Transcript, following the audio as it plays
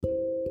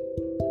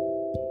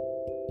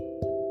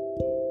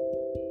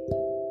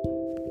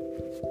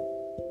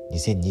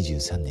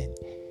2023年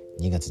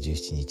2月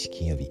17日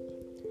金曜日、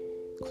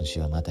今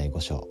週はマタイ5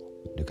章、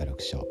ルカ6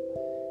章、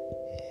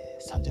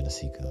三女の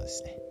水訓をで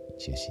すね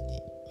中心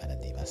に学ん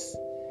でいます。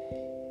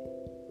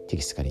テ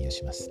キストから引用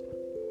します。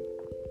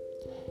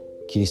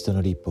キリスト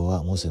の律法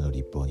はモーセの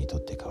律法にと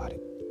って変わ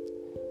る。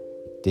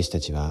弟子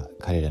たちは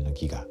彼らの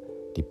義が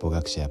律法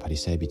学者やパリ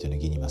サイ人の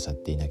義に勝っ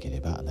ていなけ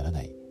ればなら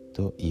ない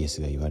とイエ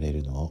スが言われ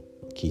るのを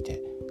聞い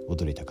て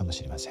驚いたかも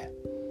しれません。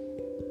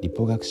律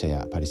法学者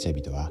やパリサイ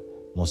人は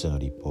モーセの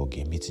律法を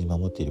厳密に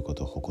守っているこ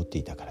とを誇って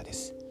いたからで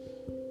す。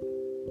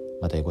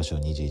マタイ5章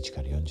21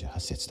から48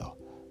節と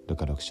ル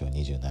カ6章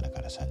27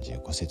から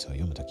35節を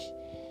読むとき、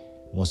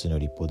モーセの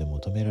律法で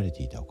求められ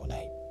ていた行い、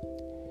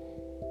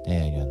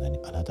何々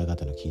はあなた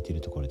方の聞いてい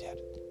るところであ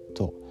る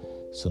と、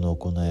その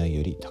行いを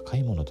より高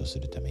いものとす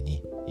るため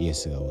にイエ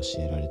スが教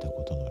えられた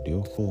ことの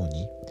両方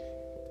に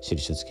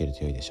印をつける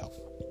と良いでしょう。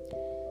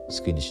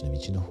救い主の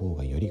道の方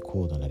がより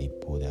高度な律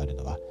法である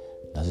のは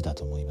なぜだ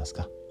と思います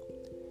か？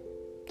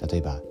例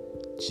えば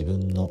自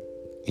分の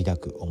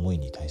抱く思い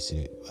に対す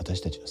る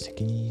私たちの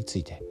責任につ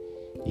いて、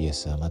イエ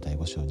スはマタイ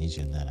5章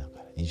27から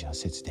28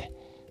節で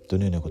ど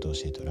のようなことを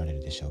教えておられ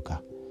るでしょう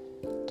か？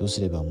どうす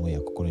れば思い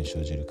や心に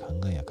生じる考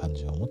えや感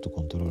情をもっと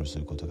コントロールす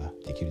ることが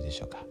できるでし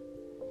ょうか？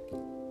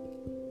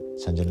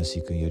三女の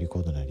水訓より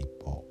高度な律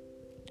法、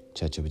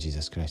チャーチオブジー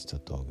ザスクライスト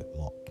.org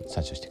も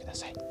参照してくだ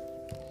さい。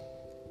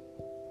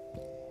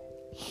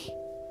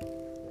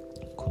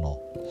この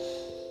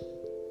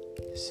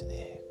です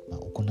ね、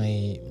行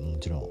いも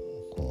ちろん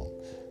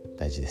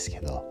大事ですけ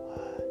ど、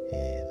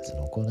そ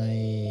の行い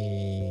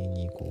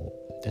に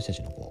私た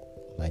ちの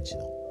毎日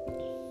の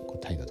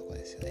態度とか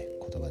ですよね、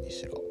言葉に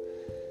しろ、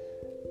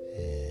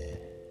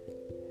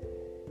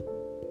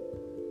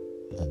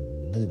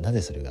な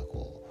ぜそれが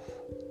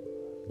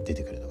出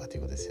てくるのかとい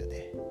うことですよ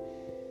ね。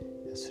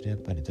それは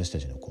やっぱり私た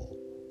ちの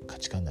価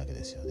値観なわけ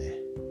ですよね。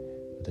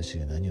私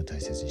が何を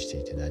大切にして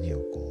いて、何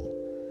を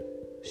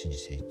信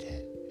じてい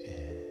て、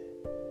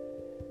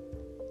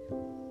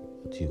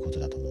ということ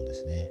だと思うんで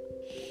すね。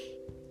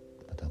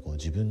また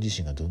自分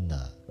自身がどん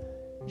な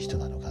人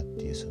なのかっ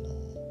ていうその、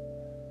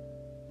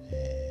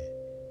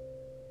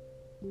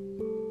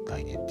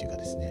概念っていうか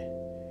ですね、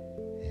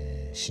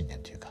信念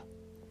というか、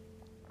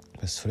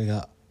それ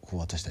が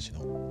私たち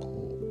の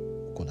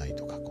行い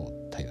とか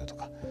態度と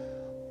か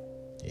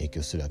影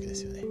響するわけで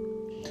すよね。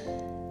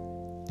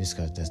です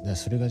から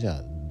それがじ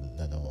ゃ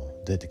あど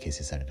うやって形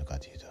成されるのか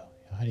というと、や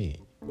はり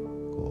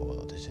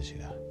私たち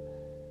が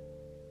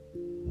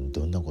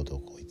どんなこと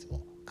をいつも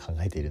考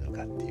えているの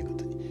かっていうこ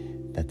と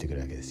になってくる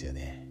わけですよ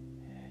ね。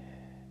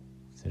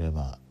それ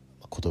は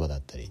言葉だ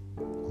ったり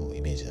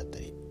イメージだった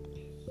り、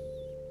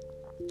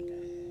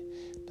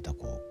また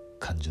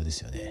感情で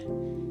すよね、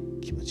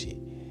気持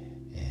ち、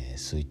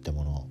そういった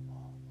もの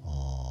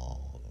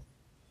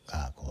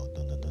が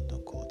どんどん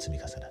積み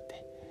重なっ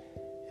て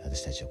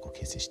私たちを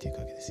形成していく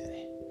わけですよ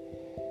ね。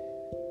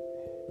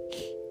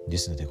で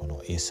すのでこ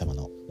のイエス様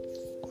の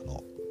こ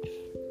の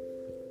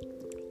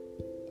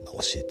教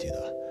えっていう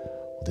のは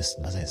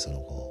まさにその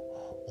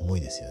思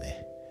いですよ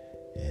ね。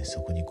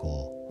そこに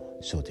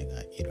焦点が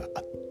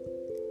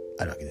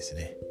あるわけですよ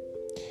ね。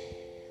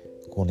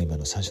ここの今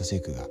の三書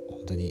聖句が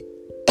本当に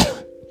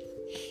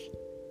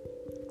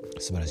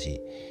素晴らし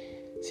い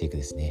聖句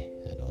ですね。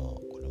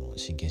これも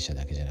信玄者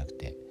だけじゃなく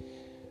て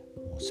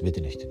もう全て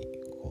の人に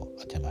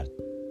当てはまる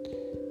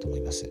と思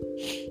います。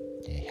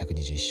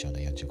121章の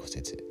45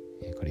節、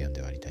これ読んで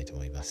終わりたいと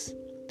思います。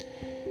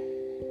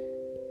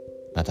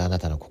またあな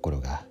たの心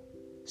が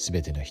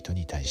全ての人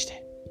に対し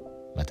て、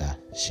また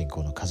信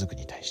仰の家族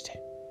に対し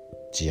て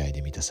慈愛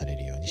で満たされ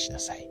るようにしな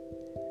さい。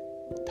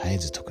絶え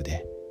ず徳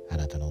であ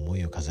なたの思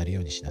いを飾るよ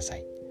うにしなさ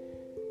い。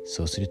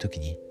そうするとき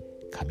に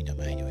神の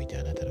前において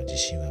あなたの自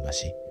信は増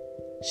し、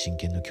真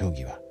剣の教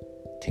義は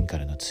天か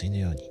らの対の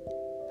ように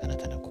あな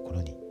たの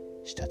心に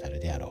滴る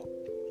であろう。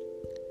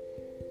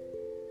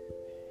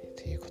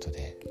ということ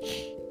で、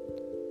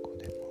こ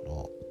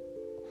の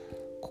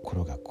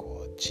心が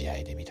慈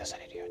愛で満たさ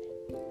れるように、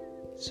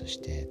そし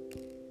て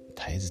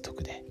絶えず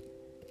徳で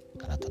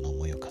あなたの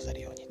思いを飾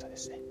るようにとで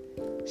すね、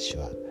主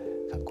は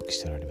勧告し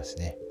ておられます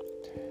ね。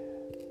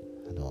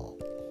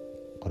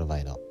この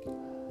前の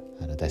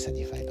第3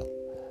ニファイの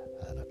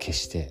決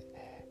して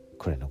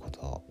これのこ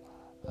とを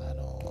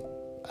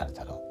あな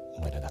たの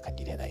思いの中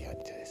に入れないよう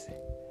にとです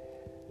ね、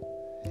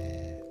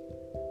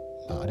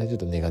あれはちょっ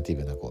とネガティ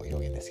ブな表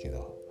現ですけ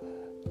ど、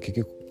結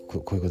局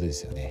こういうことで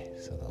すよね。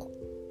その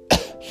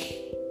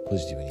ポ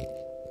ジティブに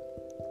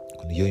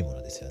この良いも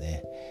のですよ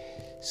ね。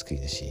救い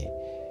主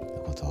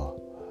のことを、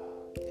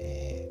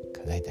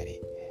考えた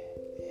り、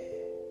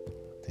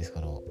こ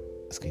の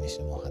救い主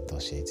の模範と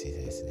教えについ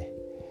てですね、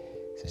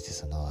そして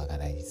その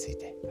贖いについ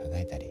て考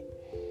えたり、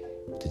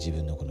また自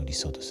分のこの理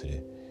想とす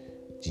る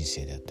人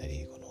生であった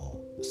り、こ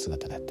の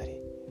姿だった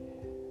り、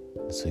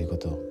そういうこ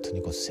とを本当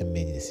に鮮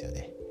明にですよ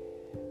ね、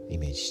イ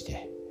メージし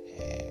て、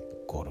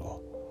ゴール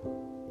を、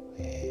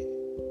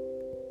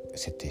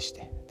設定し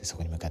て、でそ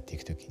こに向かってい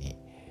くときに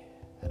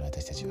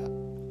私たちは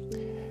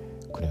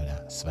このよう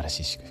な素晴らし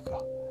い祝福を、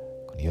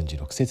この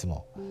46節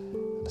も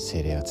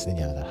聖霊は常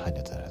にあなたの伴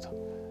侶となると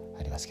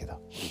ありますけど、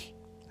本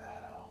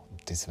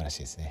当に素晴らしい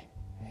ですね。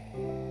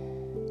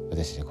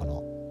私たちはこ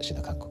の主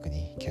の勧告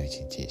に今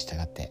日一日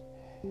従って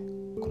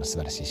この素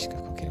晴らしい祝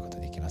福を受けること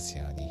ができます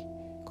ように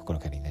心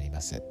からになり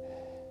ます。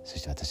そ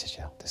して私たち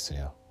は本当にそ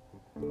れを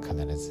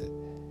必ず、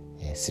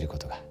するこ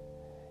とが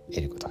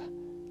得ることが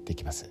で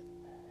きます。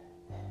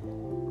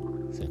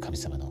それは神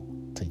様の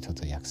本当に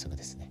尊い約束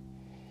ですね。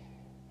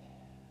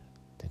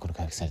でこの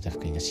回復された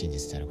福音が真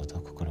実であること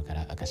を心か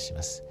ら明かし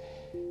ます。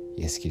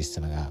イエス・キリス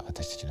ト様が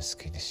私たちの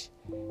救い主、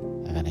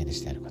贖い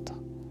主であること、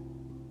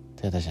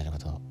で私たちのこ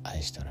とを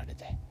愛しておられ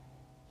て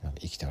今も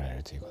生きておられ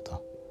るというこ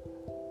と、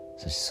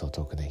そしてそう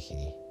遠くない日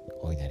に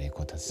大いなる栄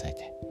光を携え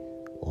て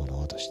王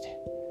の王として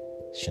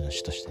主の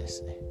主としてで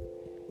すね、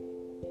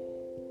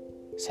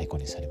再興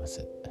にされま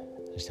す。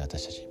そして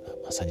私たち今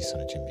まさにそ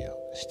の準備を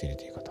している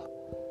ということ、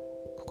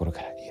心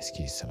からイエス・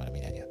キリスト様の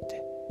皆によっ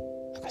て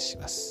明かし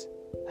ます。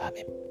アー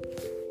メ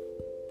ン。